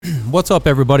What's up,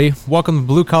 everybody? Welcome to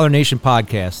Blue Collar Nation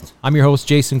Podcast. I'm your host,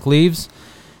 Jason Cleaves,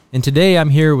 and today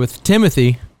I'm here with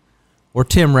Timothy, or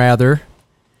Tim rather,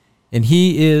 and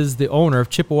he is the owner of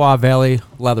Chippewa Valley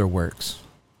Leatherworks.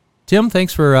 Tim,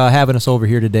 thanks for having us over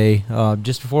here today.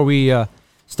 Just before we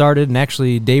started, and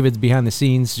actually David's behind the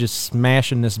scenes just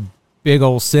smashing this big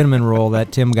old cinnamon roll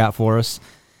that Tim got for us,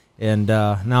 and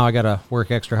now I got to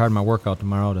work extra hard in my workout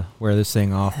tomorrow to wear this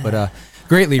thing off, but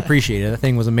greatly appreciate it. That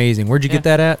thing was amazing. Where'd you get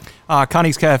that at?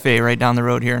 Connie's Cafe right down the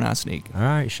road here in Osneek. All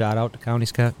right, shout out to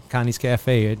Connie's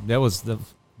Cafe. That was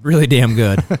really damn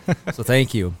good. So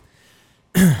thank you.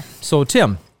 So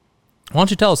Tim, why don't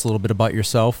you tell us a little bit about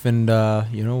yourself and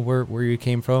where you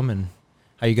came from and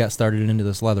how you got started into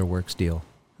this Leatherworks deal?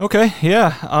 Okay,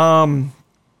 yeah. I'm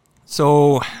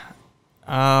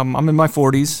in my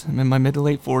 40s. I'm in my mid to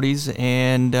late 40s,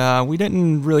 and we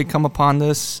didn't really come upon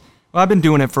this. Well, I've been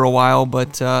doing it for a while,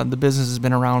 but the business has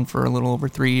been around for a little over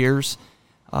 3 years.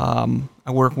 I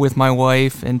work with my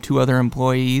wife and two other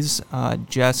employees,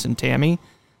 Jess and Tammy,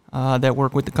 that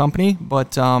work with the company.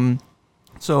 But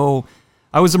so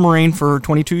I was a Marine for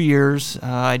 22 years.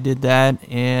 I did that,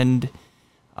 and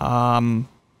I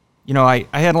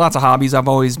had lots of hobbies. I've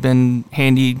always been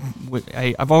handy.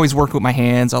 I've always worked with my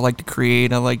hands. I like to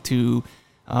create. I like to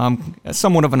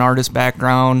somewhat of an artist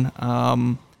background.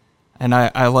 And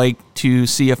I like to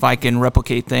see if I can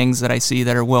replicate things that I see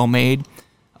that are well made.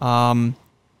 I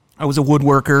was a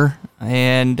woodworker,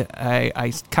 and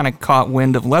I kind of caught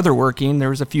wind of leatherworking.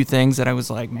 There was a few things that I was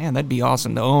like, man, that'd be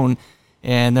awesome to own.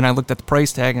 And then I looked at the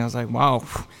price tag, and I was like, wow.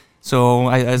 So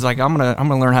I was like, I'm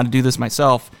gonna learn how to do this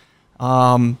myself.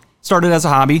 Started as a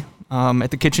hobby at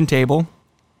the kitchen table,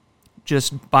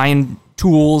 just buying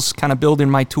tools, kind of building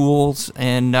my tools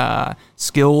and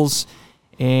skills.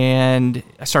 And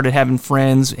I started having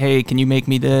friends, hey, can you make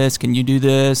me this? Can you do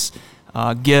this?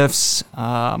 Gifts.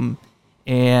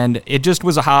 And it just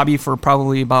was a hobby for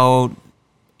probably about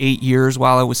 8 years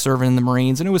while I was serving in the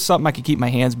Marines. And it was something I could keep my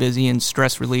hands busy and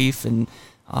stress relief and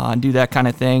do that kind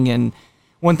of thing. And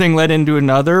one thing led into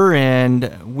another,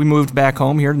 and we moved back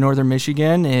home here to northern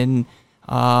Michigan. And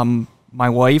my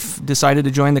wife decided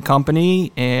to join the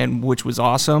company, which was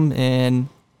awesome. And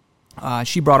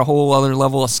she brought a whole other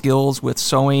level of skills with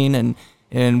sewing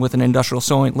and with an industrial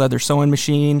leather sewing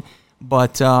machine.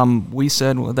 But we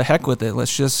said, well, the heck with it.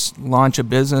 Let's just launch a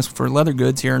business for leather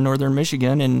goods here in northern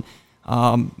Michigan and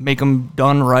make them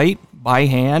done right by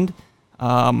hand.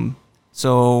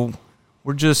 So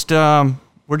we're just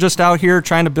out here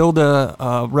trying to build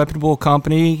a reputable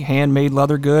company, handmade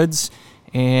leather goods,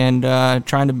 and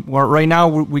right now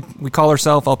we call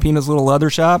ourselves Alpina's Little Leather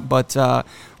Shop, but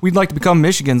we'd like to become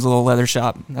Michigan's Little Leather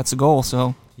Shop. That's the goal.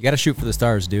 So you got to shoot for the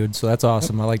stars, dude. So that's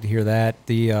awesome. I like to hear that.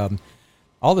 The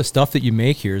all the stuff that you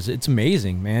make here it's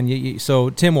amazing, man. So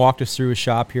Tim walked us through his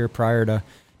shop here prior to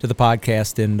the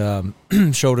podcast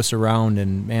and showed us around,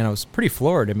 and man, I was pretty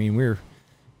floored. I mean,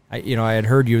 I had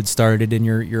heard you had started in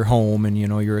your home, and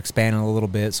you're expanding a little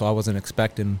bit, so I wasn't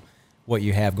expecting what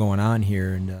you have going on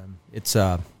here, and it's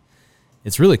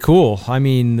really cool. I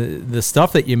mean, the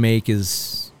stuff that you make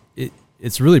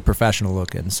it's really professional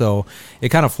looking, so it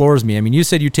kind of floors me. I mean, you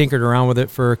said you tinkered around with it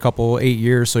for a couple 8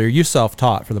 years, so you're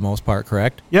self-taught for the most part,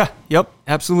 correct? Yeah, yep,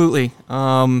 absolutely.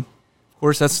 Of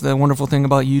course, that's the wonderful thing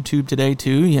about YouTube today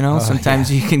too.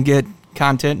 Sometimes you can get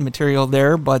content and material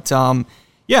there, but read.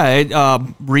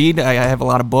 I have a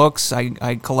lot of books.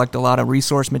 I collect a lot of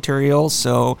resource materials,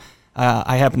 so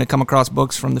I happen to come across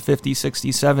books from the 50s,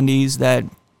 60s, 70s that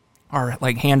are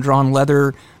like hand-drawn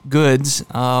leather goods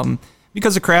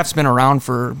because the craft's been around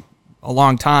for a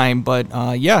long time. But,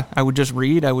 I would just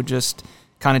read. I would just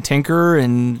kind of tinker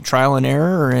and trial and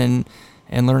error and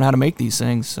learn how to make these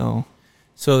things. So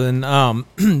then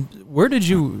where did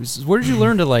you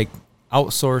learn to, like,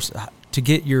 outsource to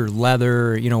get your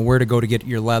leather, where to go to get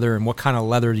your leather and what kind of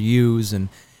leather to use? And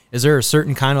is there a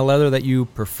certain kind of leather that you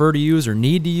prefer to use or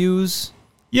need to use?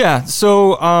 Yeah,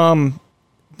 so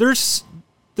there's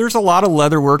a lot of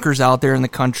leather workers out there in the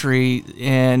country,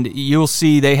 and you'll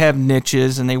see they have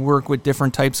niches and they work with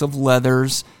different types of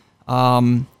leathers.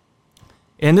 And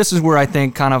this is where I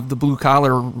think kind of the blue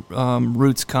collar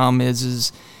roots come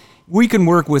is we can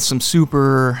work with some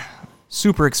super,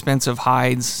 super expensive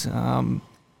hides,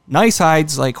 nice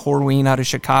hides like Horween out of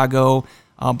Chicago,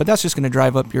 but that's just going to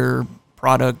drive up your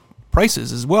product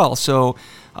prices as well. So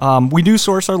we do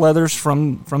source our leathers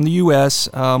from the U.S.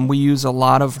 We use a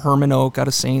lot of Herman oak out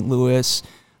of St. Louis,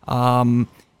 and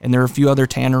there are a few other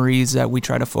tanneries that we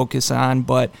try to focus on.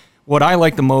 But what I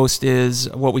like the most is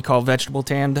what we call vegetable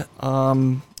tanned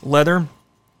leather,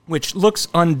 which looks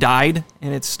undyed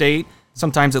in its state.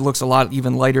 Sometimes it looks a lot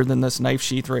even lighter than this knife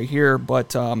sheath right here,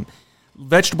 but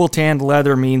vegetable tanned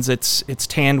leather means it's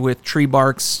tanned with tree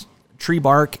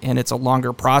bark, and it's a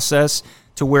longer process,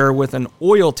 to where with an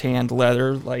oil tanned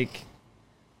leather, like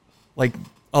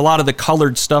a lot of the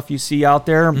colored stuff you see out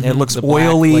there, it looks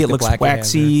oily, it looks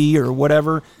waxy or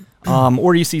whatever.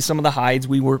 Or you see some of the hides.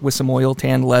 We work with some oil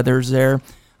tanned leathers there.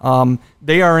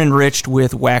 They are enriched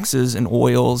with waxes and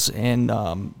oils, and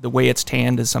the way it's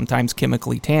tanned is sometimes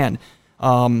chemically tanned.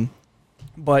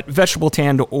 But vegetable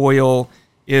tanned oil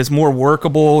is more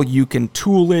workable. You can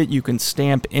tool it, you can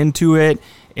stamp into it,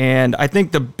 and I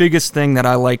think the biggest thing that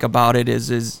I like about it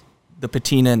is the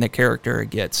patina and the character it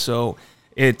gets. So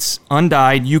it's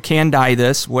undyed. You can dye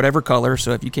this whatever color.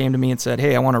 So if you came to me and said,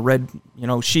 "Hey, I want a red,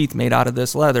 sheath made out of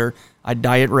this leather," I'd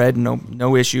dye it red,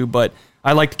 no issue. But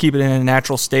I like to keep it in a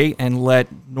natural state and let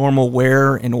normal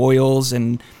wear and oils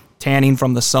and tanning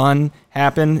from the sun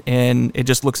happen, and it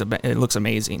just looks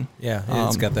amazing. Yeah,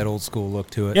 it's got that old school look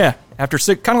to it. Yeah,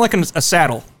 kind of like a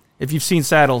saddle. If you've seen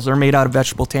saddles, they're made out of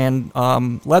vegetable tan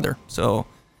leather. So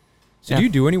do you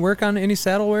do any work on any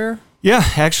saddle wear? Yeah,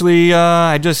 actually,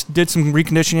 I just did some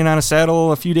reconditioning on a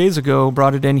saddle a few days ago.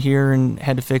 Brought it in here and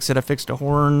had to fix it. I fixed a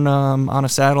horn on a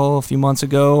saddle a few months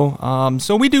ago.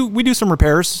 So we do some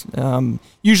repairs.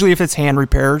 Usually, if it's hand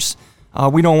repairs,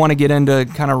 we don't want to get into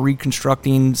kind of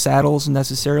reconstructing saddles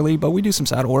necessarily, but we do some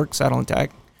saddle work, saddle and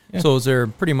tack. Yeah. So is there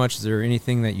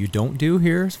anything that you don't do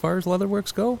here as far as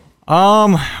Leatherworks go?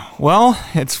 Well,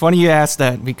 it's funny you ask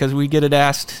that, because we get it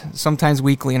asked sometimes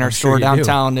weekly in our store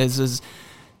downtown.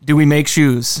 Do we make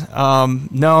shoes?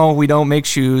 No, we don't make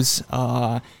shoes.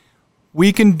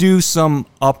 We can do some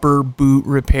upper boot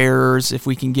repairs if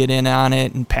we can get in on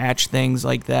it and patch things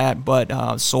like that,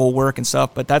 but sole work and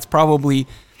stuff. But that's probably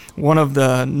one of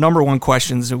the number one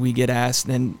questions that we get asked.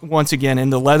 And once again,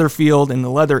 in the leather field, in the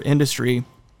leather industry,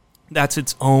 that's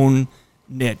its own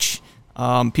niche.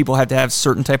 People have to have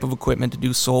certain type of equipment to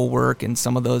do sole work and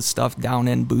some of those stuff down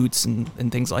in boots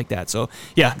and things like that. So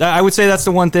yeah, I would say that's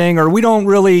the one thing. Or we don't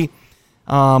really,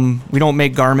 we don't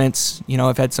make garments.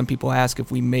 I've had some people ask if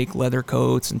we make leather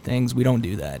coats and things. We don't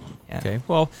do that. Yeah. Okay.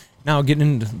 Well, now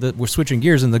getting into we're switching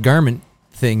gears in the garment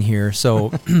thing here.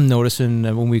 So noticing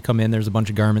when we come in, there's a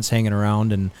bunch of garments hanging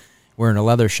around, and we're in a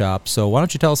leather shop. So why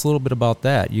don't you tell us a little bit about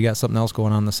that? You got something else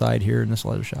going on the side here in this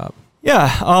leather shop?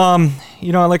 Yeah,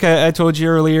 like I told you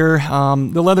earlier,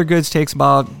 the leather goods takes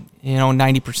about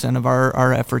 90% of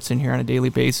our efforts in here on a daily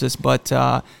basis. But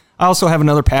I also have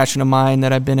another passion of mine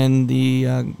that I've been in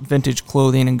the vintage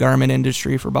clothing and garment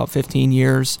industry for about 15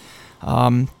 years,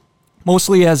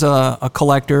 mostly as a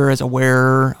collector, as a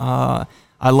wearer.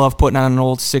 I love putting on an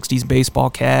old 60s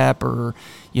baseball cap, or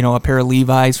a pair of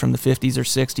Levi's from the 50s or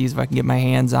 60s if I can get my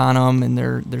hands on them and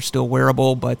they're still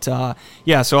wearable. But so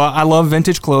I love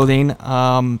vintage clothing.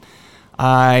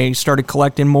 I started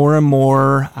collecting more and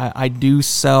more. I do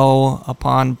sell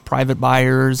upon private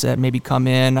buyers that maybe come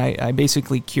in. I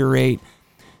basically curate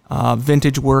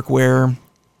vintage workwear,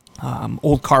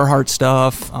 old Carhartt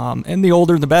stuff, and the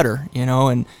older the better,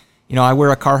 and I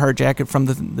wear a Carhartt jacket from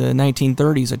the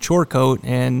 1930s, a chore coat,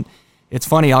 and it's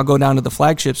funny. I'll go down to the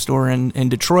flagship store in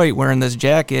Detroit wearing this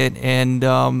jacket, and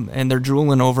they're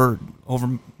drooling over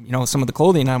some of the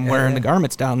clothing I'm wearing, the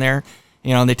garments down there.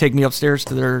 They take me upstairs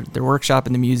to their workshop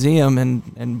in the museum,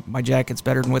 and my jacket's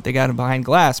better than what they got behind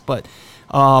glass. But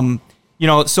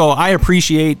so I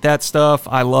appreciate that stuff.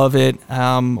 I love it.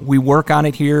 We work on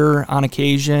it here on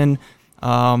occasion.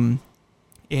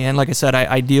 And like I said,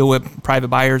 I deal with private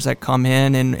buyers that come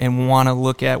in and want to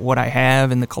look at what I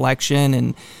have in the collection,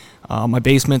 and my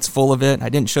basement's full of it. I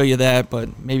didn't show you that,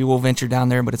 but maybe we'll venture down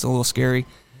there, but it's a little scary.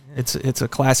 It's a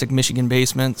classic Michigan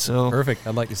basement. So perfect.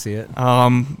 I'd like to see it.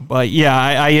 But yeah,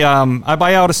 I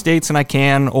buy out of states and I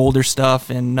can older stuff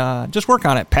and just work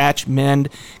on it, patch, mend,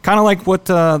 kind of like what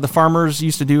the farmers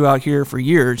used to do out here for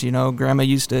years. Grandma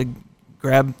used to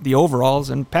grab the overalls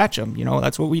and patch them.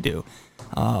 That's what we do.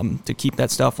 To keep that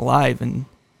stuff alive, and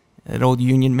that old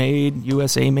Union made,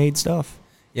 USA made stuff.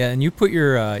 Yeah, and you put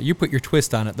your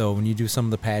twist on it though when you do some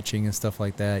of the patching and stuff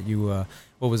like that. You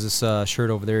what was this shirt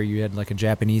over there? You had like a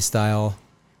Japanese style.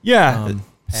 Yeah,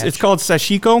 it's called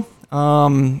sashiko.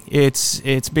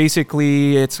 It's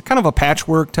basically kind of a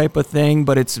patchwork type of thing,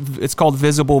 but it's called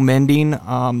visible mending.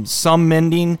 Some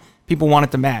mending people want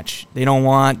it to match. They don't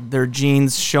want their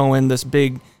jeans showing this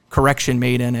big correction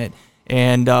made in it.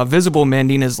 And visible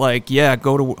mending is like, I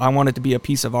want it to be a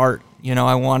piece of art.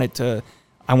 I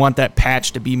want that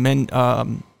patch to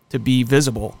be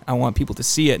visible. I want people to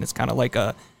see it, and it's kind of like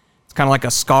a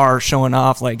scar showing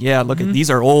off. Like, look at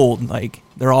these are old. Like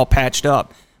they're all patched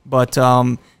up. But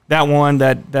that one,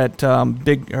 that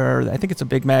big, or I think it's a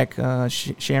Big Mac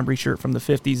chambray shirt from the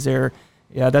 50s there.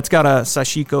 Yeah, that's got a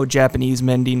sashiko Japanese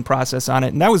mending process on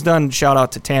it. And that was done, shout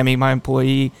out to Tammy, my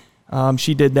employee.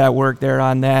 She did that work there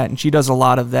on that, and she does a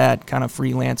lot of that kind of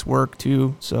freelance work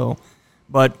too. So,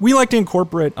 but we like to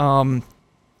incorporate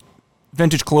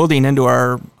vintage clothing into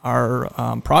our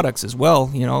products as well.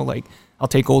 You know, like I'll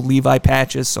take old Levi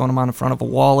patches, sew them on the front of a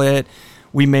wallet.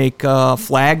 We make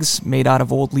flags made out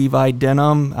of old Levi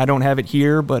denim. I don't have it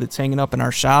here, but it's hanging up in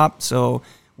our shop. So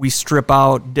we strip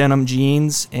out denim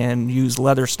jeans and use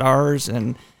leather stars,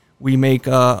 and we make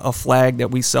a flag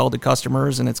that we sell to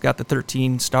customers, and it's got the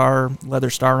 13-star leather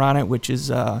star on it, which is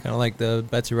kind of like the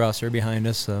Betsy Ross here behind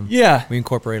us. Yeah, we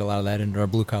incorporate a lot of that into our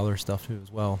blue collar stuff too as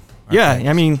well. Yeah,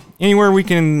 I mean, anywhere we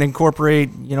can incorporate,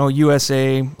 you know,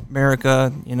 USA,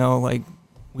 America, you know, like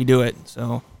we do it.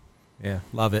 So yeah,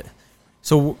 love it.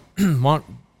 So why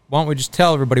don't we just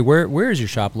tell everybody where is your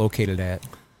shop located at?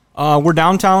 We're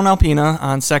downtown Alpena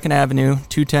on 2nd Avenue,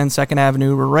 210 2nd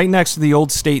Avenue. We're right next to the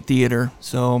old State Theater.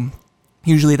 So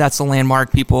usually that's the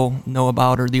landmark people know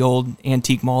about, or the old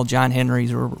antique mall, John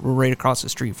Henry's. We're right across the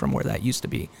street from where that used to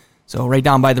be. So right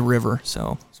down by the river.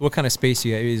 So what kind of space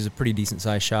you got? It's a pretty decent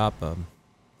sized shop.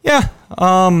 Yeah.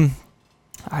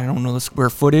 I don't know the square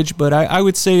footage, but I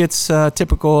would say it's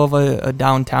typical of a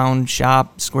downtown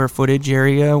shop square footage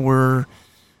area. We're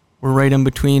right in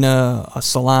between a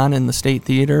salon and the State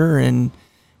Theater, and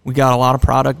we got a lot of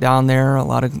product down there, a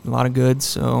lot of goods.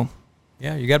 So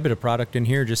yeah, you got a bit of product in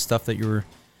here, just stuff that you were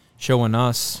showing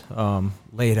us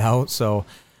laid out. So,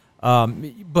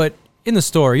 but in the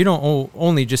store, you don't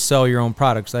only just sell your own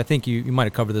products. I think you might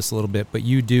have covered this a little bit, but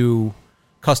you do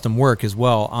custom work as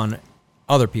well on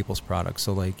other people's products.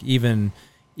 So like even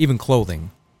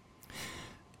clothing.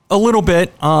 A little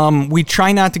bit. We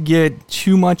try not to get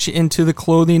too much into the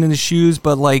clothing and the shoes,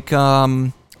 but like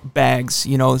bags.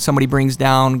 You know, somebody brings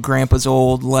down Grandpa's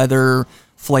old leather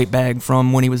flight bag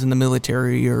from when he was in the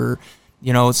military, or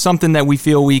you know, something that we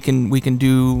feel we can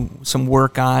do some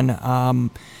work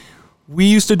on. We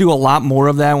used to do a lot more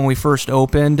of that when we first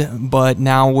opened, but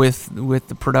now with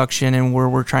the production and where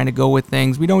we're trying to go with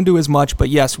things, we don't do as much. But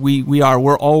yes, we are.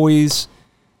 We're always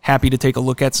happy to take a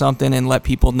look at something and let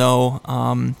people know,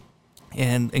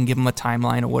 and give them a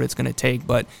timeline of what it's going to take.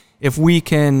 But if we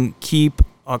can keep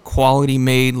a quality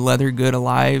made leather good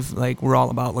alive, like we're all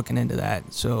about looking into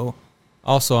that. So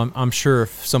also, I'm sure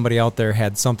if somebody out there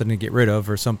had something to get rid of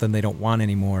or something they don't want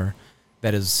anymore,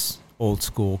 that is old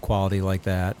school quality like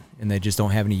that, and they just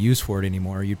don't have any use for it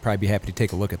anymore, you'd probably be happy to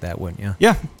take a look at that, wouldn't you?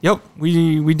 Yeah. Yep.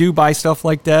 We do buy stuff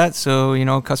like that. So, you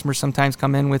know, customers sometimes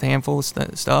come in with a handful of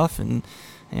stuff, and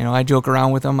you know, I joke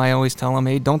around with them. I always tell them,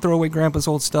 "Hey, don't throw away Grandpa's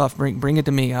old stuff. Bring it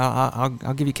to me.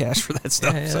 I'll give you cash for that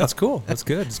stuff." Yeah, so. That's cool. That's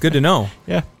good. It's good to know.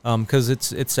 Yeah. Because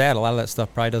it's sad. A lot of that stuff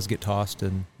probably does get tossed,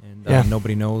 and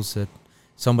nobody knows that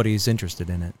somebody's interested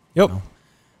in it. Yep. You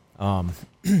know?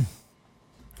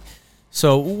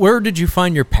 So where did you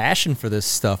find your passion for this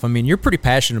stuff? I mean, you're pretty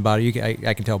passionate about it.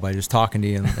 I can tell by just talking to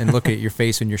you and looking at your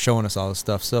face when you're showing us all this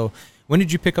stuff. So when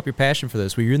did you pick up your passion for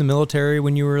this? Were you in the military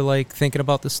when you were like thinking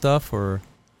about this stuff, or?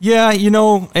 Yeah, you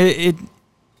know,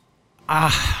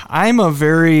 I'm a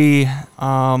very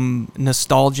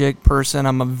nostalgic person.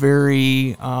 I'm a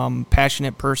very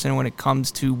passionate person when it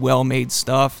comes to well-made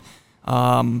stuff.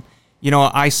 You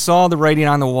know, I saw the writing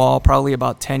on the wall probably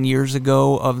about 10 years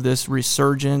ago of this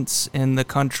resurgence in the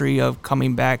country of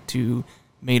coming back to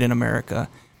Made in America.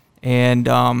 And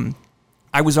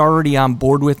I was already on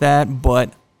board with that,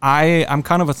 but I'm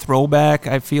kind of a throwback.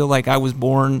 I feel like I was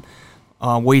born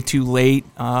way too late.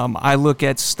 I look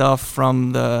at stuff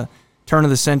from the turn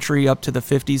of the century up to the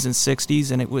 50s and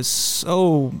 60s, and it was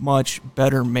so much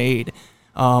better made.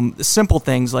 Simple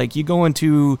things like you go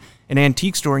into an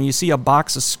antique store and you see a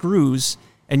box of screws,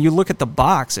 and you look at the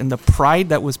box and the pride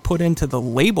that was put into the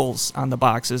labels on the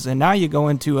boxes. And now you go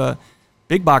into a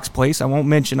big box place, I won't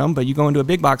mention them, but you go into a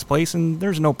big box place and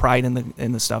there's no pride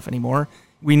in the stuff anymore.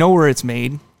 We know where it's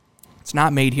made. It's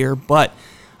not made here, but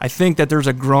I think that there's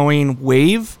a growing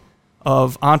wave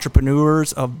of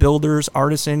entrepreneurs, of builders,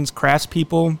 artisans,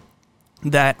 craftspeople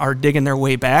that are digging their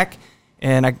way back.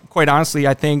 And quite honestly,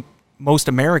 I think most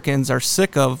Americans are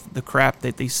sick of the crap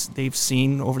that they've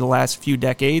seen over the last few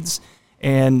decades,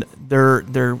 and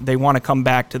they want to come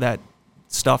back to that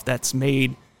stuff that's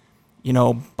made, you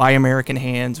know, by American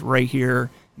hands right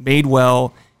here, made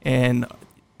well, and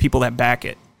people that back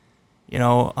it. You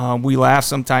know, we laugh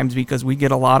sometimes because we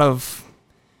get a lot of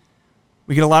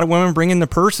women bringing the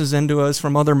purses into us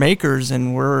from other makers,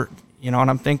 and we're, you know,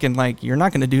 and I'm thinking like, you're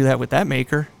not going to do that with that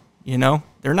maker. You know,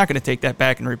 they're not going to take that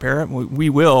back and repair it. We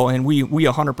will, and we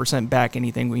 100% back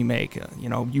anything we make. You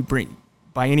know, you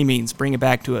by any means, bring it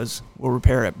back to us. We'll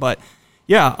repair it. But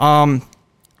yeah,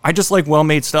 I just like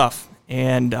well-made stuff,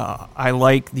 and I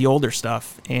like the older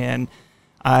stuff, and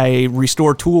I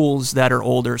restore tools that are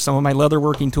older. Some of my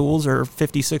leatherworking tools are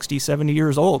 50, 60, 70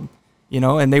 years old, you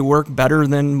know, and they work better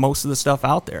than most of the stuff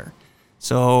out there.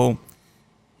 So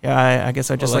yeah, I guess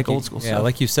I just like old school stuff. Yeah,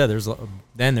 like you said, there's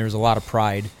a lot of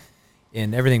pride.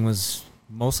 And everything was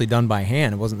mostly done by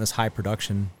hand. It wasn't this high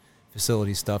production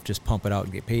facility stuff, just pump it out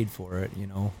and get paid for it. You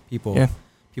know,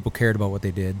 people cared about what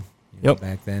they did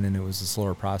back then, and it was a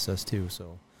slower process too.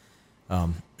 So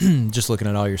just looking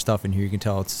at all your stuff in here, you can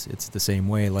tell it's the same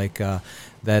way. Like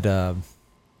that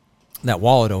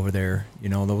wallet over there, you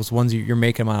know, those ones you're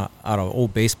making them out of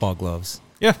old baseball gloves.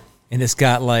 Yeah. And it's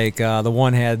got like the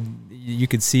one had, you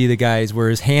could see the guys where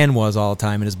his hand was all the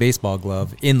time in his baseball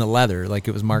glove in the leather, like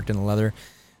it was marked in the leather.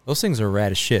 Those things are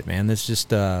rad as shit, man. It's just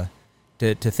to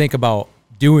think about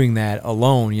doing that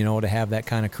alone, you know, to have that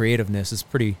kind of creativeness is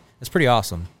pretty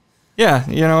awesome. Yeah,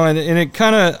 you know, and it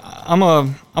kind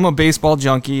of, I'm a baseball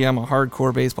junkie. I'm a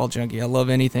hardcore baseball junkie. I love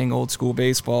anything old school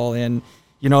baseball, and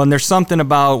you know, and there's something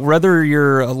about whether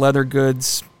you're a leather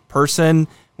goods person,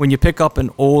 when you pick up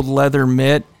an old leather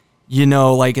mitt, you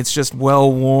know, like it's just well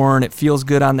worn. It feels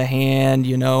good on the hand,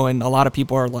 you know, and a lot of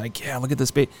people are like, yeah, look at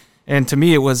this. And to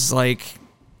me, it was like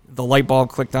the light bulb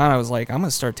clicked on. I was like, I'm going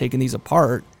to start taking these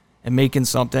apart and making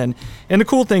something. And the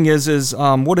cool thing is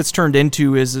what it's turned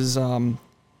into is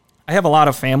I have a lot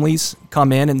of families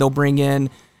come in and they'll bring in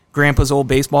Grandpa's old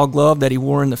baseball glove that he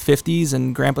wore in the 50s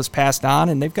and Grandpa's passed on.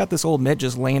 And they've got this old mitt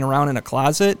just laying around in a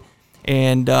closet.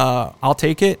 And I'll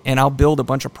take it and I'll build a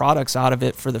bunch of products out of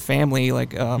it for the family.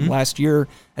 Like last year,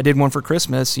 I did one for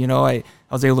Christmas. You know, I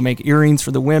was able to make earrings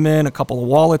for the women, a couple of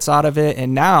wallets out of it.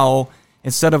 And now,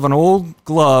 instead of an old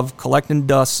glove collecting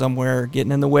dust somewhere,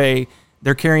 getting in the way,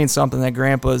 they're carrying something that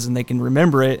Grandpa's and they can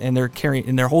remember it, and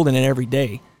they're holding it every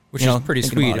day. Which is pretty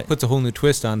sweet. It puts a whole new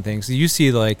twist on things. You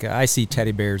see, like, I see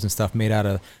teddy bears and stuff made out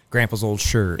of Grandpa's old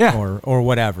shirt or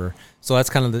whatever. So that's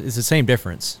kind of it's the same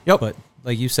difference. Yep. But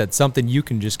like you said, something you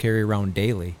can just carry around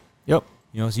daily. Yep.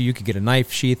 You know, so you could get a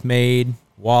knife sheath made,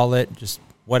 wallet, just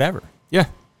whatever. Yeah.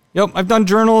 Yep. I've done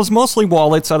journals, mostly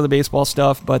wallets out of the baseball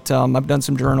stuff, but I've done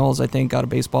some journals, I think, out of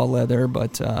baseball leather.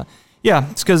 But yeah,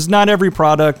 it's because not every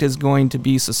product is going to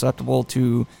be susceptible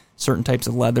to certain types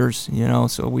of leathers, you know,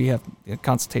 so we have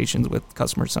consultations with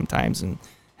customers sometimes and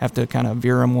have to kind of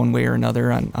veer them one way or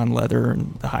another on leather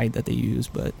and the hide that they use.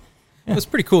 But yeah. It's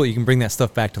pretty cool. You can bring that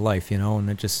stuff back to life, you know, and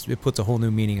it puts a whole new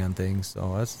meaning on things.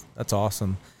 So that's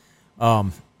awesome.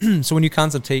 So when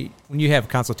you have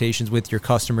consultations with your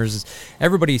customers,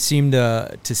 everybody seemed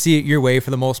to see it your way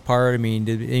for the most part. I mean,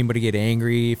 did anybody get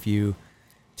angry if you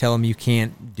tell them you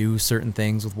can't do certain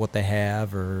things with what they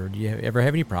have, or do you ever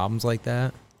have any problems like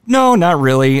that? No, not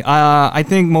really. I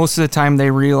think most of the time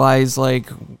they realize, like,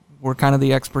 we're kind of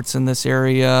the experts in this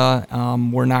area.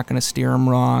 We're not going to steer them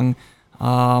wrong.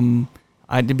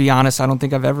 To be honest, I don't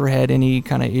think I've ever had any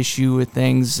kind of issue with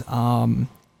things.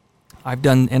 I've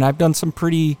done some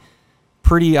pretty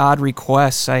odd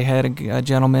requests. I had a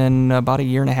gentleman about a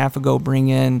year and a half ago bring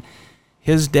in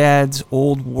his dad's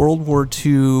old World War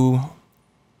II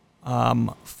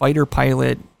fighter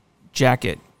pilot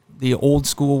jacket, the old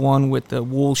school one with the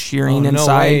wool shearing inside.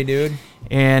 No way, dude.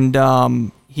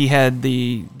 And he had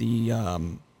the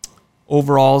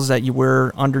overalls that you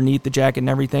wear underneath the jacket and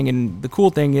everything. And the cool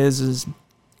thing is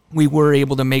we were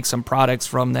able to make some products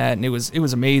from that, and it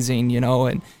was amazing, you know.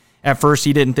 And at first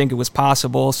he didn't think it was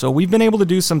possible. So we've been able to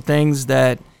do some things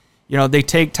that, you know, they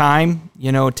take time,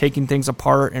 you know, taking things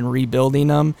apart and rebuilding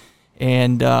them.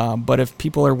 And but if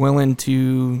people are willing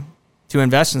to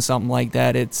invest in something like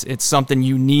that, it's something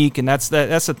unique. And that's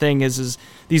the thing is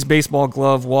these baseball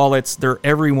glove wallets,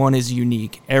 everyone is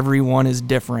unique, everyone is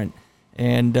different,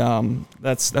 and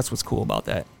that's what's cool about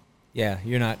that. Yeah,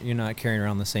 you're not carrying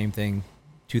around the same thing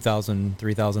 2,000,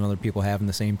 3,000 other people have in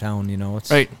the same town. You know,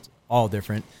 it's all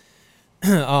different.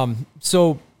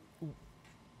 So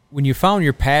when you found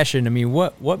your passion, I mean,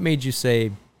 what made you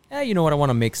say, you know what, I want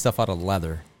to make stuff out of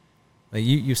leather? Like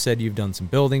you said you've done some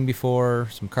building before,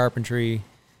 some carpentry.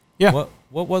 Yeah.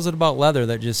 What was it about leather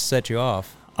that just set you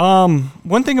off?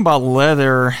 One thing about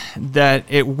leather that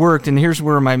it worked, and here's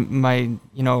where my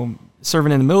you know,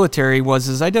 serving in the military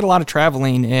is I did a lot of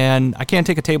traveling, and I can't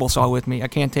take a table saw with me. I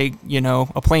can't take, you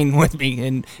know, a plane with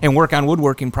me and work on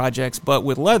woodworking projects. But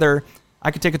with leather,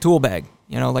 I could take a tool bag,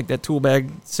 you know, like that tool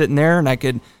bag sitting there, and I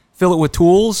could fill it with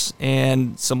tools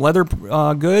and some leather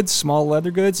goods, small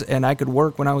leather goods, and I could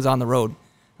work when I was on the road.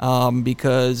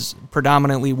 because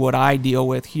predominantly what I deal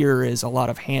with here is a lot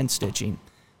of hand stitching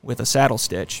with a saddle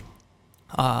stitch.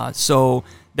 So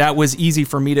that was easy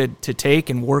for me to take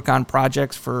and work on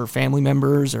projects for family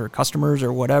members or customers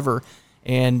or whatever.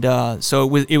 And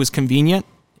so it was convenient,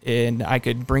 and I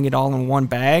could bring it all in one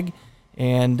bag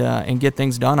and get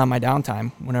things done on my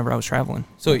downtime whenever I was traveling.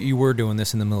 So you were doing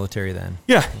this in the military then?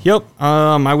 Yeah, yep.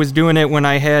 I was doing it when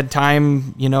I had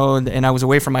time, and I was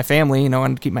away from my family, and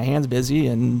to keep my hands busy,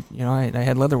 and, I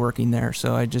had leatherworking there.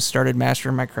 So I just started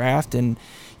mastering my craft, and,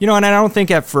 and I don't think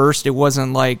at first it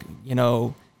wasn't like,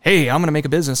 hey, I'm going to make a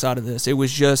business out of this. It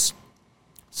was just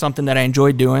something that I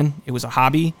enjoyed doing. It was a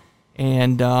hobby.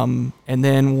 And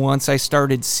then once I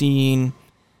started seeing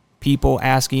people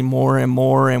asking more and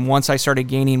more, and once I started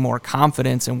gaining more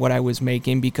confidence in what I was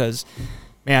making, because,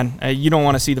 man, you don't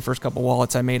want to see the first couple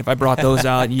wallets I made. If I brought those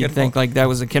out, you'd think like that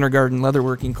was a kindergarten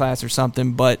leatherworking class or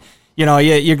something. But,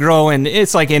 you grow, and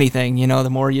it's like anything, the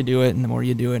more you do it and the more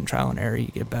you do it in trial and error, you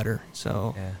get better.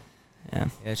 So, yeah.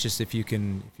 It's just if you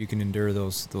can endure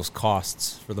those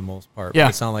costs for the most part. Yeah. But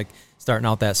it's not like starting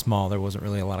out that small, there wasn't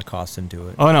really a lot of cost into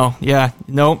it. Oh, no. Yeah.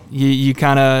 Nope. You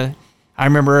kind of... I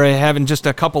remember having just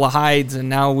a couple of hides, and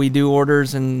now we do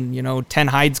orders, and 10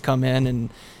 hides come in, and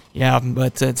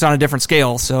but it's on a different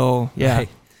scale. So yeah,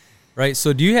 right.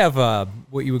 So do you have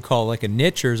what you would call like a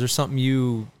niche, or is there something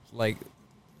you like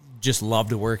just love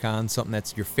to work on? Something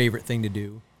that's your favorite thing to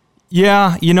do?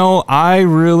 Yeah, I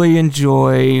really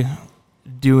enjoy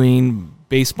doing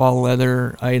baseball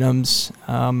leather items.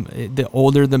 The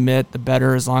older the mitt, the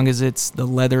better, as long as the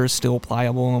leather is still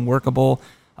pliable and workable.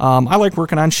 I like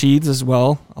working on sheaths as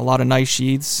well. A lot of knife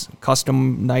sheaths,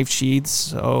 custom knife sheaths.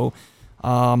 So,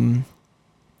 I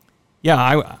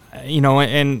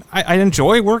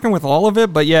enjoy working with all of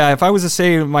it. But yeah, if I was to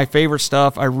say my favorite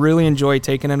stuff, I really enjoy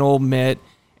taking an old mitt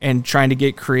and trying to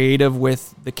get creative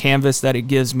with the canvas that it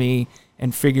gives me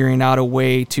and figuring out a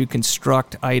way to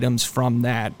construct items from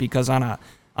that. Because on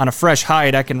a fresh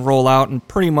hide, I can roll out and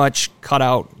pretty much cut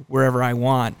out wherever I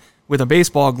want. With a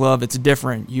baseball glove, it's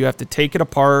different. You have to take it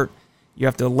apart. You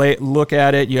have to look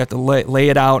at it. You have to lay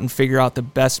it out and figure out the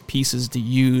best pieces to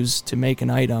use to make an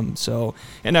item. So,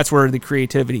 and that's where the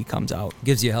creativity comes out.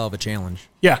 Gives you a hell of a challenge.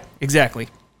 Yeah, exactly.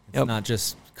 It's not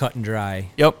just cut and dry.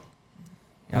 Yep.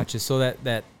 Gotcha. So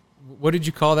that what did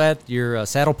you call that? Your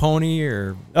saddle pony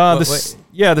or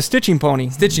the stitching pony.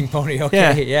 Stitching pony.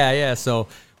 Okay. Yeah. So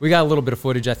we got a little bit of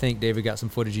footage. I think David got some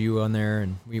footage of you on there,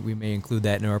 and we may include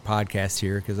that in our podcast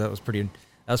here because that was pretty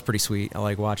sweet. I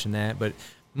like watching that. But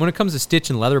when it comes to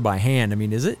stitching leather by hand, I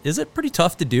mean, is it pretty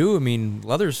tough to do? I mean,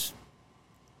 leather's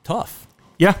tough.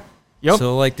 Yeah. Yep.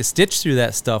 So like to stitch through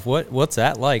that stuff, what's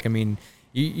that like? I mean,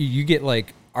 you get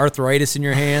like arthritis in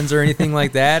your hands or anything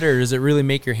like that, or does it really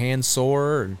make your hands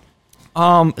sore?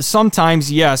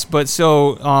 Sometimes yes, but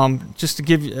just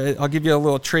to I'll give you a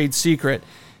little trade secret.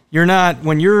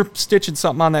 When you're stitching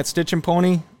something on that stitching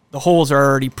pony, the holes are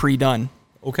already pre-done.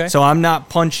 Okay. So I'm not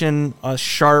punching a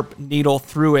sharp needle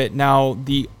through it. Now,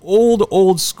 the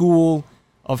old school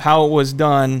of how it was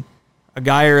done, a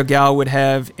guy or a gal would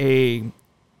have an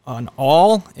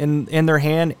awl in their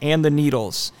hand and the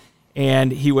needles.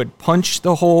 And he would punch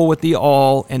the hole with the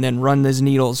awl and then run his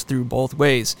needles through both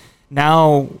ways.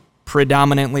 Now,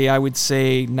 predominantly, I would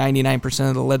say 99%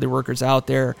 of the leather workers out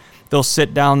there, they'll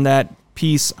sit down that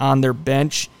piece on their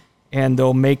bench and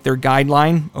they'll make their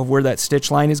guideline of where that stitch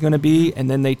line is going to be, and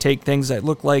then they take things that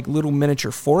look like little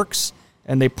miniature forks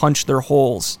and they punch their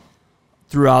holes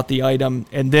throughout the item,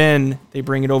 and then they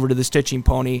bring it over to the stitching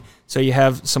pony, so you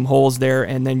have some holes there,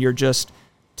 and then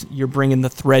you're bringing the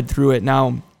thread through it.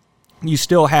 Now you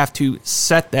still have to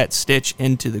set that stitch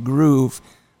into the groove,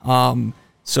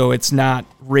 so it's not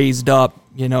raised up,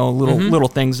 little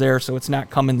things there, so it's not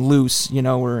coming loose,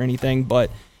 or anything. But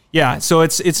yeah, so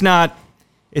it's not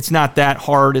that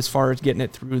hard as far as getting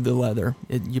it through the leather.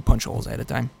 You punch holes at a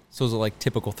time. So is it like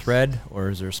typical thread, or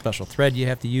is there a special thread you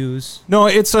have to use? No,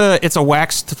 it's a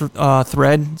waxed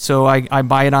thread. So I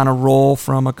buy it on a roll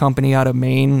from a company out of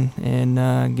Maine,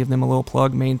 and give them a little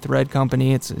plug. Maine Thread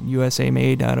Company. It's USA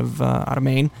made out of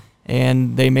Maine,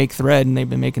 and they make thread, and they've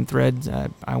been making threads.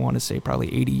 I want to say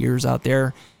probably 80 years out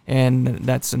there, and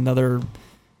that's another.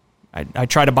 I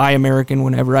try to buy American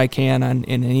whenever I can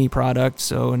in any product,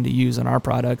 and to use on our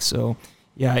products. So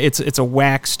yeah, it's a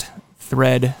waxed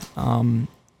thread,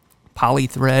 poly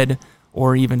thread,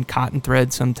 or even cotton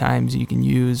thread sometimes you can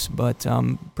use, but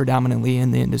predominantly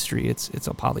in the industry it's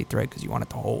a poly thread because you want it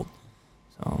to hold.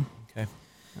 So okay,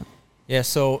 yeah.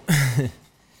 So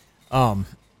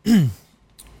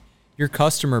your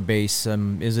customer base,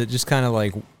 is it just kind of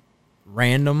like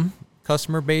random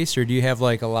customer base, or do you have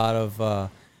like a lot of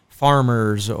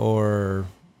farmers, or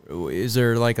is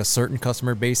there like a certain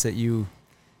customer base that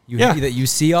that you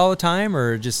see all the time,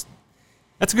 or just?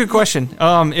 That's a good question.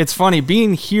 It's funny,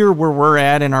 being here where we're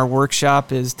at, and our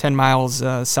workshop is 10 miles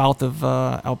south of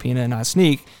Alpena and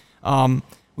Osneek.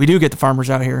 We do get the farmers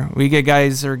out here. We get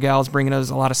guys or gals bringing us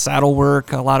a lot of saddle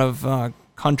work, a lot of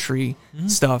country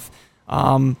stuff.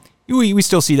 We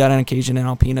still see that on occasion in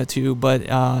Alpena too, but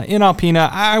in Alpena,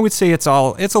 I would say it's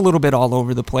a little bit all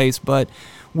over the place, but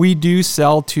we do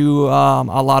sell to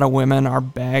a lot of women. Our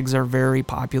bags are very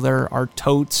popular. Our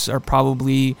totes are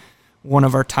probably one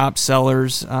of our top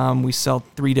sellers. We sell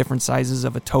 3 different sizes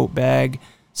of a tote bag.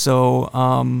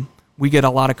 So we get a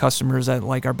lot of customers that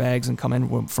like our bags and come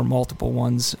in for multiple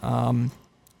ones. And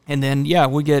then,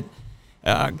 we get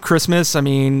Christmas. I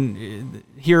mean,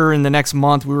 here in the next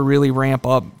month, we will really ramp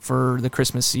up for the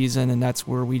Christmas season, and that's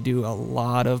where we do a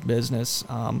lot of business.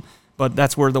 But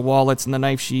that's where the wallets and the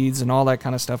knife sheaths and all that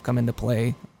kind of stuff come into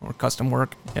play, or custom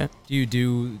work. Yeah. Do you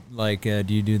do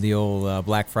the old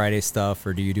Black Friday stuff,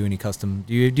 or do you do any custom?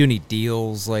 Do you do any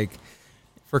deals like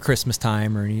for Christmas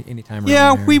time or any time?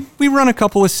 Yeah, around there? we run a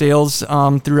couple of sales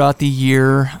throughout the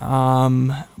year.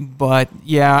 But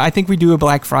yeah, I think we do a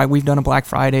Black Friday. We've done a Black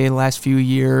Friday the last few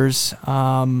years.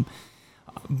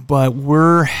 But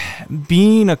we're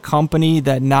being a company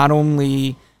that not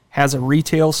only has a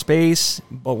retail space,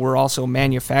 but we're also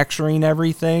manufacturing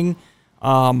everything.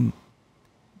 To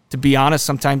be honest,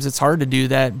 sometimes it's hard to do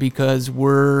that because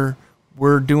we're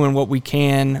doing what we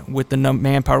can with the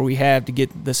manpower we have to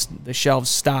get the shelves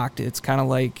stocked. It's kind of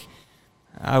like,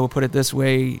 I will put it this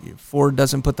way, Ford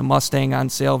doesn't put the Mustang on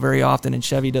sale very often, and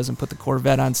Chevy doesn't put the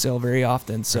Corvette on sale very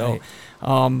often. So,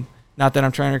 right. Not that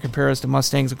I'm trying to compare us to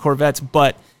Mustangs and Corvettes,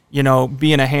 but,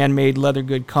 being a handmade leather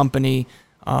good company,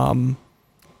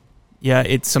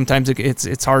 it's sometimes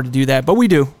it's hard to do that, but we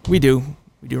do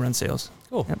run sales.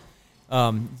 Cool. Yep.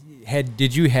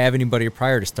 Did you have anybody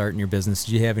prior to starting your business?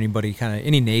 Did you have anybody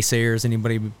any naysayers?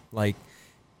 Anybody like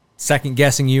second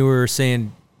guessing you or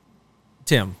saying,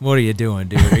 "Tim, what are you doing,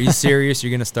 dude? Are you serious?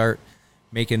 You're gonna start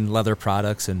making leather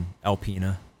products in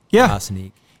Alpena?" Yeah.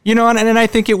 Osneek? And I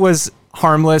think it was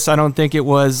harmless. I don't think it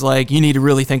was like, you need to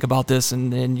really think about this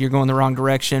and you're going the wrong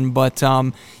direction. But,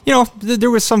 there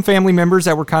was some family members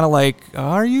that were kind of like,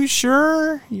 are you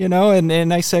sure?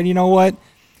 And I said, you know what?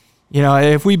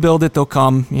 If we build it, they'll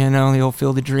come, they'll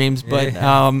feel the dreams. But,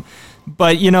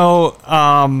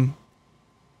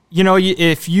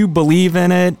 if you believe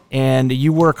in it and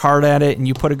you work hard at it and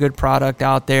you put a good product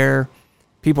out there,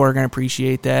 people are going to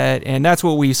appreciate that. And that's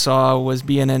what we saw was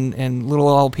being in Little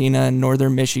Alpena in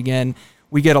northern Michigan.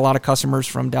 We get a lot of customers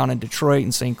from down in Detroit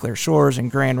and St. Clair Shores and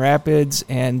Grand Rapids,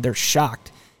 and they're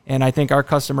shocked. And I think our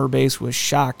customer base was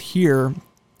shocked here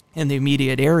in the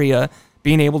immediate area,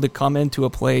 being able to come into a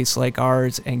place like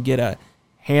ours and get a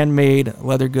handmade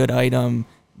leather good item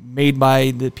made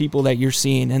by the people that you're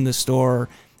seeing in the store,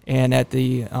 and at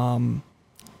the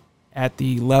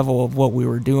level of what we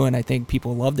were doing. I think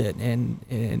people loved it.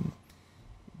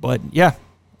 But yeah,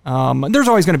 there's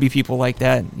always going to be people like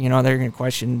that, they're going to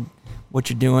question what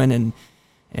you're doing,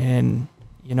 and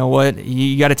you know what,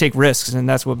 you got to take risks. And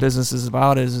that's what business is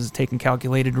about, is taking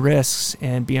calculated risks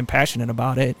and being passionate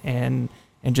about it and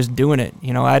just doing it.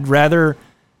 I'd rather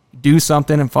do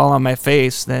something and fall on my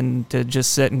face than to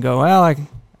just sit and go, well,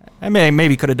 I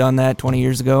maybe could have done that 20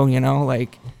 years ago,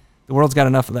 like the world's got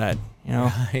enough of that.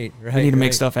 Right. We need to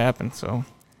make stuff happen. So,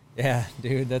 yeah,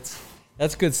 dude, that's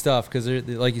good stuff, because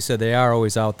like you said, they are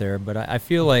always out there. But I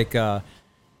feel like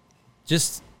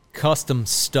just custom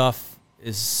stuff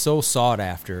is so sought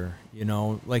after.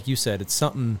 Like you said, it's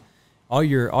something. All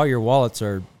your wallets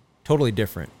are totally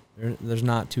different. There's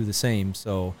not two the same.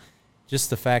 So, just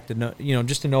the fact to know,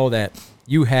 just to know that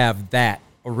you have that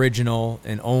original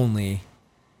and only.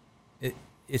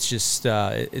 It's just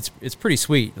it's pretty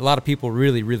sweet. A lot of people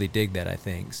really, really dig that, I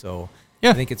think. So yeah.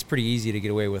 I think it's pretty easy to get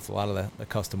away with a lot of the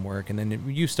custom work. And then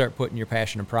you start putting your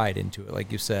passion and pride into it, like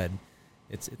you said,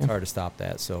 it's hard to stop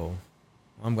that. So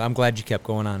I'm glad you kept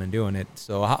going on and doing it.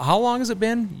 So how long has it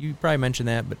been? You probably mentioned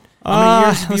that, but how many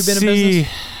years have you been in business?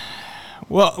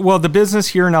 Well, the business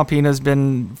here in Alpena has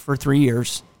been for 3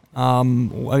 years.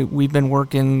 We've been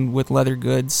working with leather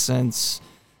goods since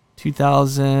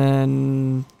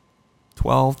 2012,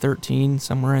 13,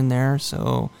 somewhere in there.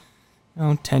 So,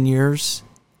 10 years.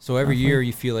 So every year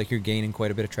you feel like you're gaining quite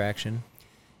a bit of traction?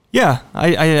 Yeah,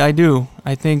 I do.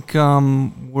 I think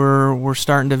we're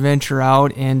starting to venture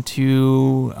out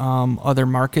into other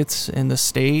markets in the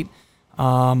state,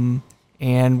 and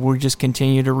we're just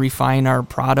continue to refine our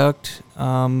product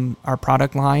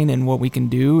line and what we can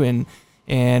do. And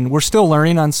And we're still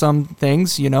learning on some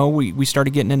things. We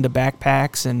started getting into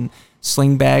backpacks and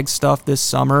sling bag stuff this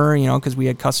summer, because we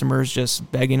had customers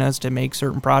just begging us to make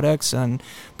certain products.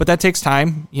 But that takes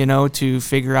time, to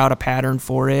figure out a pattern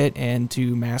for it and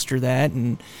to master that.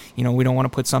 And, we don't want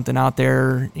to put something out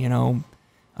there,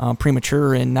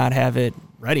 premature and not have it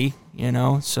ready,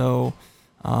 So,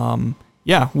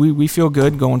 we feel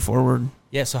good going forward.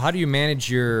 Yeah. So how do you manage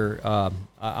your, I'm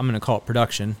going to call it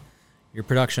production, your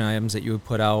production items that you would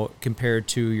put out compared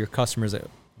to your customers that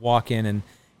walk in and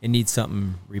need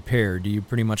something repaired? Do you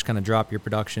pretty much kind of drop your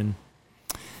production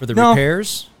for the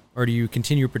repairs, or do you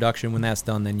continue production when that's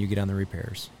done, then you get on the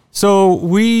repairs? So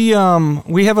we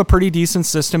have a pretty decent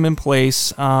system in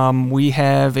place. We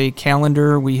have a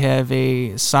calendar. We have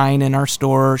a sign in our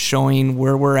store showing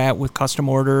where we're at with custom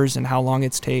orders and how long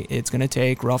it's going to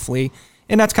take roughly.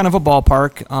 And that's kind of a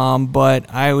ballpark.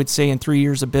 But I would say in 3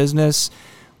 years of business,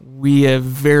 we have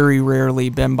very rarely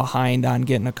been behind on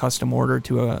getting a custom order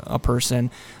to a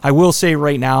person. I will say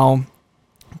right now,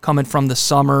 coming from the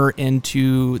summer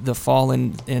into the fall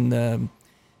and the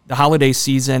holiday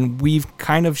season, we've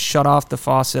kind of shut off the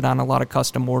faucet on a lot of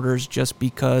custom orders just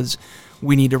because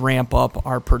we need to ramp up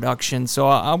our production. So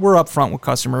we're upfront with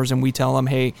customers and we tell them,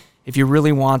 hey, if you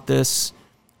really want this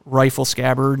rifle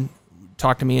scabbard,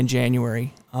 talk to me in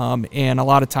January. And a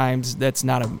lot of times that's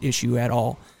not an issue at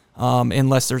all.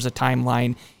 Unless there's a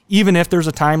timeline. Even if there's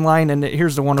a timeline, and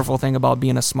here's the wonderful thing about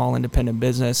being a small independent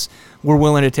business, we're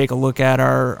willing to take a look at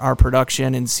our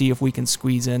production and see if we can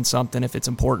squeeze in something if it's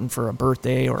important for a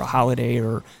birthday or a holiday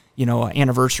or, an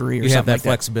anniversary or something like that. You have that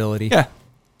flexibility.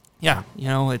 Yeah.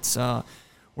 It's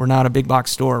we're not a big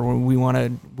box store. We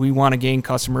want to gain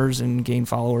customers and gain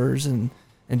followers and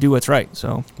do what's right.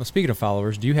 So, well, speaking of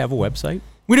followers, do you have a website?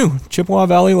 We do.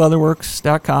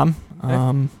 ChippewaValleyLeatherworks.com.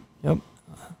 Okay. Yep.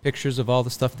 Pictures of all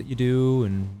the stuff that you do,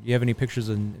 and do you have any pictures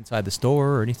inside the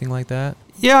store or anything like that?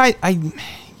 Yeah, I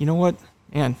you know what,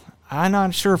 man, I'm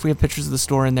not sure if we have pictures of the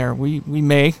store in there. We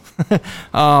may.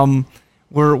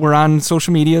 We're on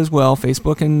social media as well,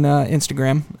 Facebook and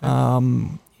Instagram.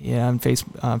 On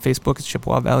Facebook it's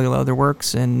Chippewa Valley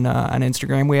Leatherworks, and on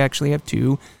Instagram we actually have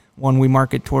two. One we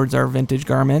market towards our vintage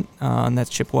garment, and that's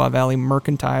Chippewa Valley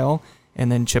Mercantile,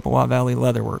 and then Chippewa Valley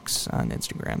Leatherworks on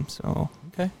Instagram. So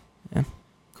okay, yeah.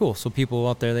 Cool. So people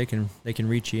out there, they can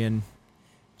reach you and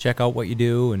check out what you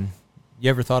do. And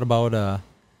you ever thought about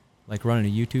like running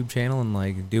a YouTube channel and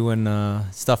like doing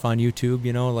stuff on YouTube?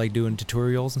 Like doing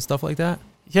tutorials and stuff like that.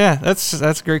 Yeah, that's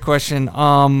a great question.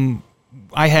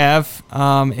 I have,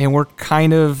 and we're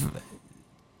kind of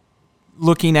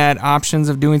looking at options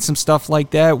of doing some stuff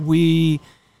like that. We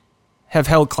have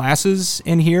held classes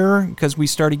in here because we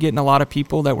started getting a lot of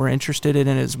people that were interested in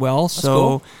it as well. That's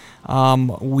cool.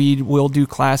 We will do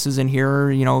classes in here,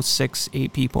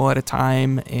 6-8 people at a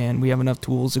time, and we have enough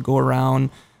tools to go around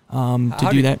to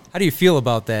do that. How do you feel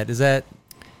about that? Is that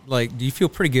like, do you feel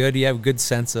pretty good? Do you have a good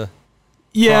sense of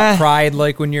pride,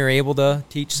 like when you're able to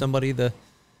teach somebody the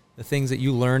things that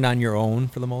you learned on your own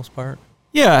for the most part?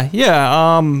 Yeah.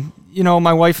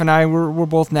 My wife and I, we're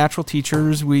both natural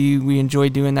teachers. We enjoy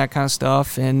doing that kind of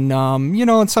stuff. And,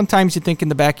 and sometimes you think in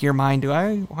the back of your mind, do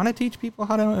I want to teach people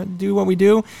how to do what we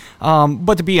do?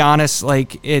 But to be honest,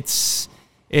 like we're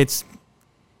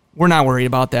not worried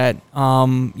about that.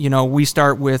 We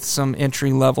start with some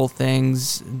entry level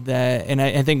things and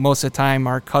I think most of the time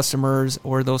our customers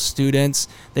or those students,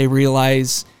 they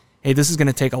realize, hey, this is going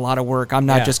to take a lot of work. I'm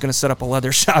not just going to set up a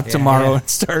leather shop tomorrow and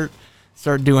start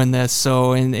doing this.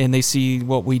 So, and they see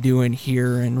what we do in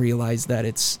here and realize that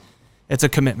it's a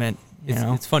commitment.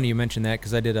 It's funny you mentioned that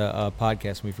because I did a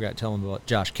podcast and we forgot to tell them about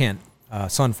Josh Kent,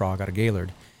 Sunfrog out of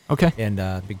Gaylord. Okay. And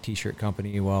big t-shirt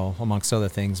company, well, amongst other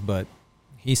things, but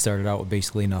he started out with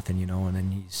basically nothing, and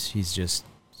then he's just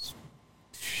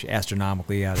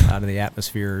astronomically out of the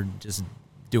atmosphere, just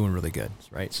doing really good,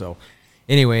 right? So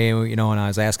anyway, and I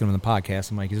was asking him in the podcast,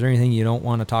 I'm like, is there anything you don't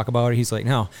want to talk about? He's like,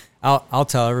 no, I'll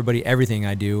tell everybody everything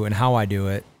I do and how I do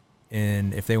it.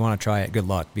 And if they want to try it, good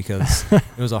luck, because it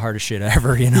was the hardest shit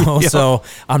ever, Yep. So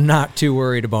I'm not too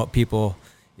worried about people,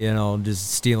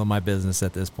 just stealing my business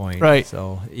at this point. Right.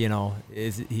 So,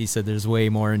 he said there's way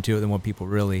more into it than what people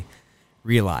really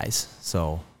realize.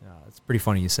 So it's pretty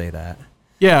funny you say that.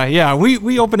 Yeah.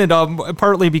 We open it up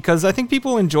partly because I think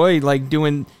people enjoy like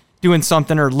doing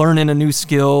something or learning a new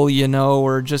skill,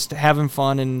 or just having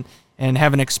fun and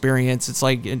having experience. It's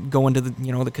like going to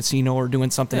the casino or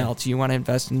doing something else. You want to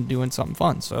invest in doing something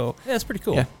fun. So yeah, that's pretty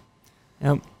cool. Yeah.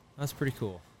 Yep. That's pretty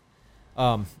cool.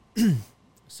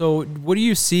 So what do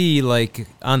you see like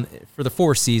for the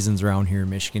 4 seasons around here in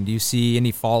Michigan? Do you see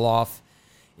any fall off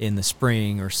in the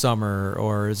spring or summer,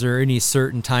 or is there any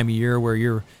certain time of year where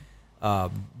you're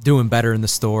doing better in the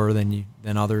store than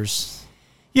others?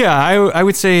 Yeah, I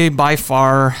would say by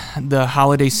far the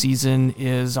holiday season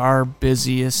is our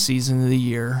busiest season of the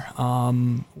year.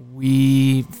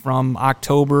 We, from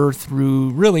October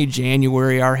through really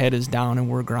January, our head is down and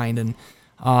we're grinding.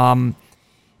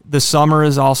 The summer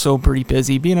is also pretty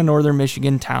busy. Being a northern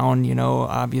Michigan town,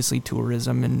 obviously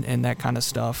tourism and that kind of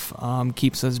stuff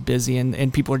keeps us busy,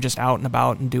 and people are just out and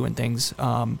about and doing things.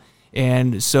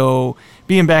 And so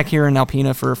being back here in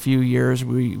Alpena for a few years,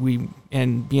 we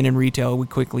and being in retail, we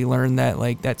quickly learned that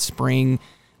like that spring,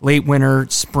 late winter,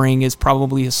 spring is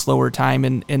probably a slower time.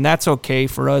 And that's okay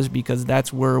for us because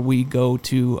that's where we go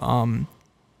to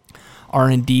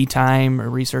R&D time or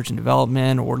research and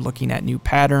development, or looking at new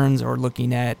patterns, or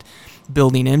looking at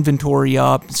building inventory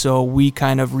up. So we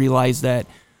kind of realize that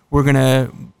we're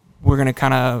gonna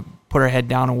kind of put our head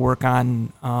down and work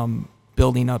on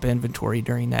building up inventory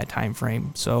during that time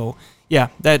frame. So yeah,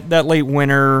 that late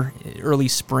winter, early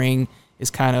spring is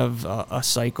kind of a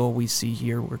cycle we see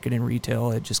here working in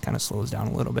retail. It just kind of slows down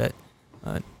a little bit.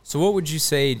 So what would you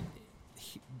say,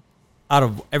 out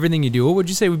of everything you do, what would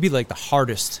you say would be like the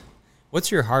hardest?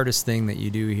 What's your hardest thing that you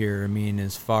do here? I mean,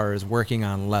 as far as working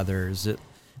on leather, is it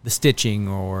the stitching,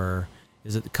 or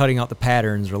is it cutting out the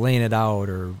patterns or laying it out,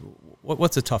 or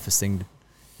what's the toughest thing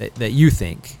that you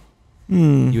think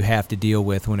you have to deal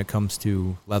with when it comes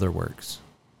to Leatherworks?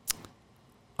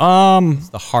 It's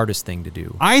the hardest thing to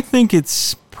do. I think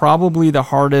it's probably the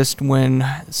hardest when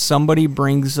somebody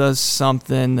brings us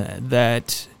something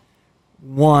that,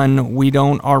 one, we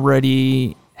don't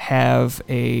already have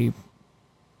a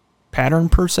pattern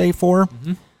per se for.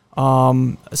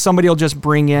 Mm-hmm. Somebody will just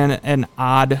bring in an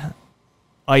odd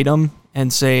item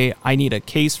and say, I need a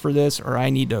case for this, or I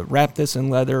need to wrap this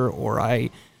in leather, or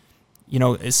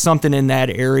it's something in that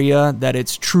area that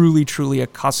it's truly a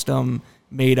custom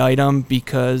made item,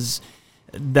 because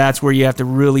that's where you have to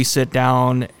really sit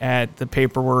down at the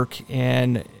paperwork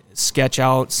and sketch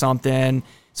out something.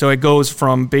 So it goes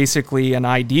from basically an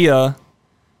idea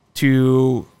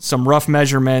to some rough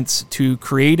measurements to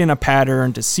creating a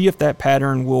pattern to see if that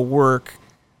pattern will work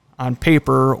on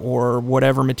paper or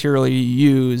whatever material you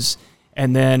use.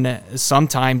 And then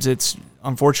sometimes it's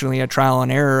unfortunately a trial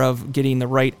and error of getting the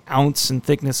right ounce and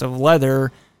thickness of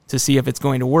leather to see if it's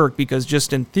going to work, because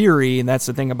just in theory, and that's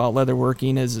the thing about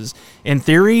leatherworking is in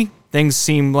theory, things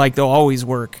seem like they'll always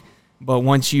work. But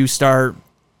once you start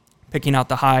picking out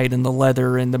the hide and the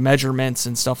leather and the measurements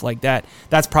and stuff like that,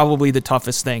 that's probably the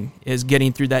toughest thing, is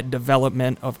getting through that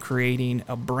development of creating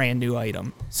a brand new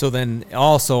item. So then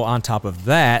also on top of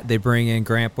that, they bring in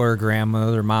grandpa or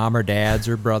grandma or mom or dads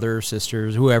or brother or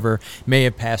sisters, whoever may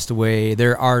have passed away,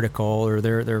 their article or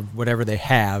their whatever they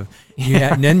have.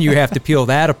 And then you have to peel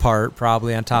that apart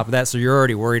probably on top of that. So you're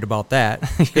already worried about that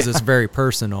because it's very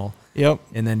personal. Yep.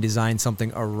 And then design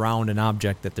something around an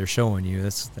object that they're showing you.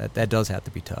 That does have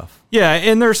to be tough. Yeah,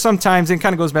 and there's sometimes, and it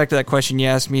kind of goes back to that question you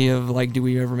asked me of like, do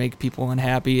we ever make people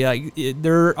unhappy?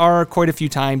 There are quite a few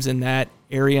times in that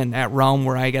area, in that realm,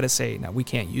 where I got to say, no, we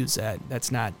can't use that. That's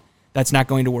not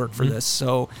going to work for this.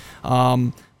 So,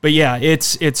 but yeah,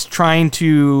 it's trying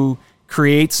to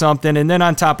create something, and then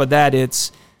on top of that,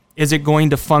 is it going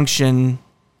to function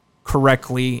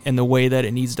correctly in the way that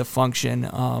it needs to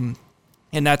function?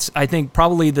 And that's, I think,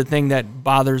 probably the thing that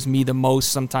bothers me the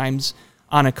most sometimes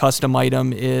on a custom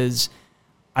item is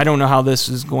I don't know how this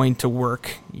is going to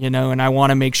work, and I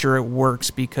want to make sure it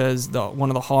works, because one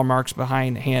of the hallmarks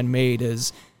behind handmade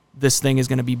is this thing is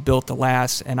going to be built to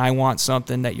last, and I want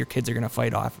something that your kids are going to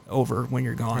fight over when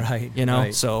you're gone, right?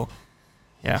 Right. So,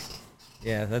 yeah.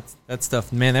 Yeah, that's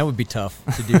tough. Man, that would be tough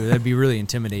to do. That'd be really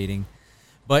intimidating.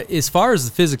 But as far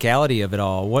as the physicality of it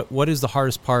all, what is the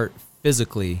hardest part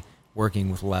physically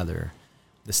working with leather?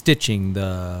 The stitching,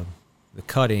 the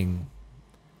cutting,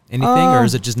 anything, or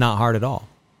is it just not hard at all?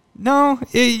 No,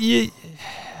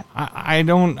 I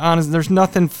don't honestly. There's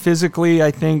nothing physically, I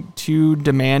think, too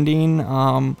demanding.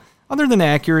 Other than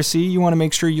accuracy, you want to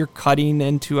make sure you're cutting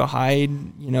into a hide,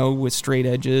 with straight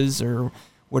edges or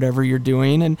whatever you're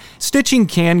doing. And stitching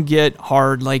can get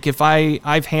hard. Like if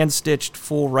I've hand stitched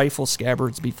full rifle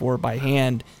scabbards before by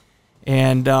hand,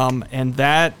 and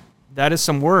that is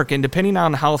some work. And depending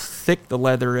on how thick the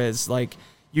leather is, like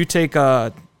you take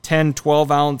a 10,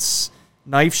 12 ounce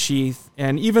knife sheath,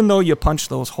 and even though you punch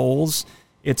those holes,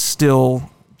 it's still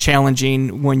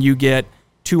challenging when you get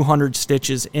 200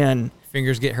 stitches in.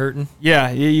 Fingers get hurting?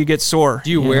 Yeah, you get sore. Do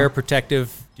you wear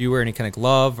protective? Do you wear any kind of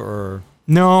glove or?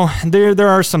 No, there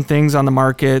are some things on the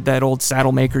market that old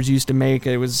saddle makers used to make.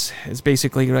 It's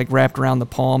basically like wrapped around the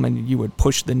palm, and you would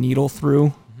push the needle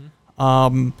through.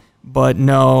 But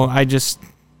no, I just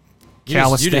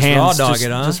callous the hands. Raw dog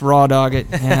it, huh? Just raw dog it.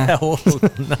 Yeah. Oh,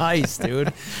 nice,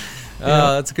 dude.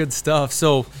 That's good stuff.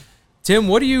 So, Tim,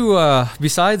 what do you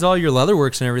besides all your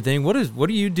Leatherworks and everything? What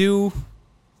do you do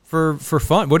for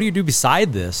fun? What do you do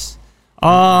beside this? Do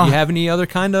you have any other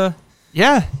kind of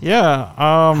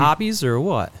hobbies or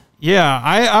what? Yeah,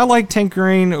 I like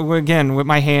tinkering, again, with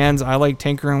my hands. I like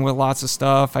tinkering with lots of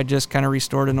stuff. I just kind of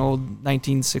restored an old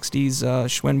 1960s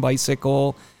Schwinn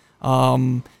bicycle.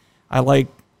 I like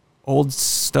old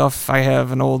stuff. I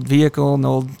have an old vehicle, an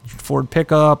old Ford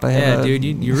pickup. Dude,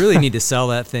 you really need to sell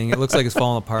that thing. It looks like it's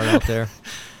falling apart out there.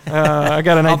 I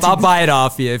got a I'll buy it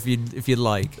off you if you'd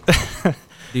like.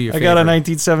 I got a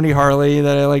 1970 Harley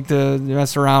that I like to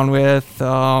mess around with.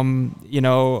 I'm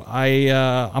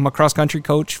a cross country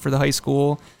coach for the high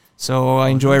school, so I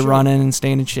enjoy running and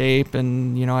staying in shape.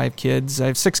 And I have kids. I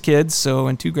have 6 kids,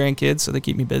 and 2 grandkids, so they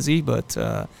keep me busy. But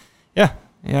I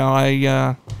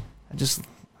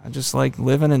just like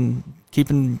living and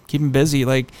keeping busy.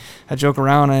 Like, I joke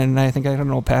around, and I think I had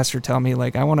an old pastor tell me,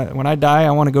 like, when I die,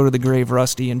 I want to go to the grave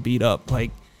rusty and beat up.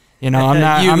 Like, I'm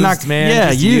not,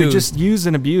 man. Yeah, just use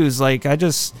and abuse. Like, I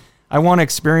want to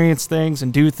experience things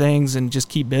and do things and just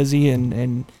keep busy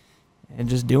and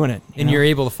just doing it. You're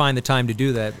able to find the time to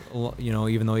do that,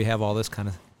 even though you have all this kind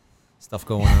of stuff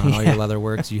going on, all your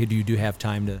Leatherworks, you do have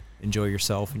time to enjoy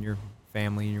yourself and your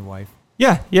family and your wife.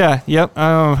 Yep.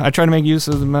 I try to make use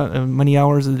of as many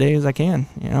hours of the day as I can,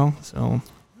 so.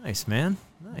 Nice, man.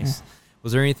 Nice. Yeah.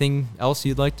 Was there anything else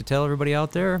you'd like to tell everybody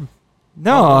out there?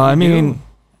 No, I mean,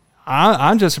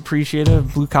 I'm just appreciative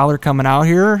of Blue Collar coming out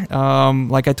here.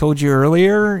 Like I told you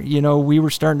earlier, we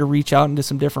were starting to reach out into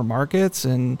some different markets,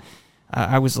 and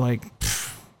I was like,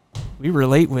 we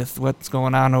relate with what's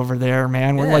going on over there,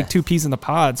 man. We're like 2 peas in the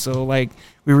pod. So, like,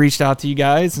 we reached out to you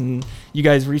guys, and you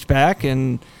guys reached back,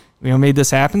 and made this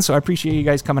happen. So I appreciate you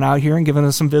guys coming out here and giving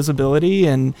us some visibility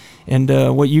and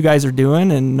what you guys are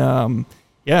doing. And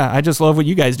I just love what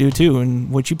you guys do too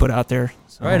and what you put out there.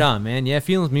 So. Right on, man. Yeah,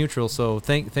 feelings mutual. So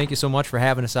thank you so much for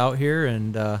having us out here.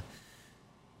 And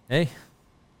hey,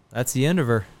 that's the end of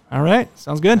her. All right,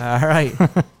 sounds good. All right.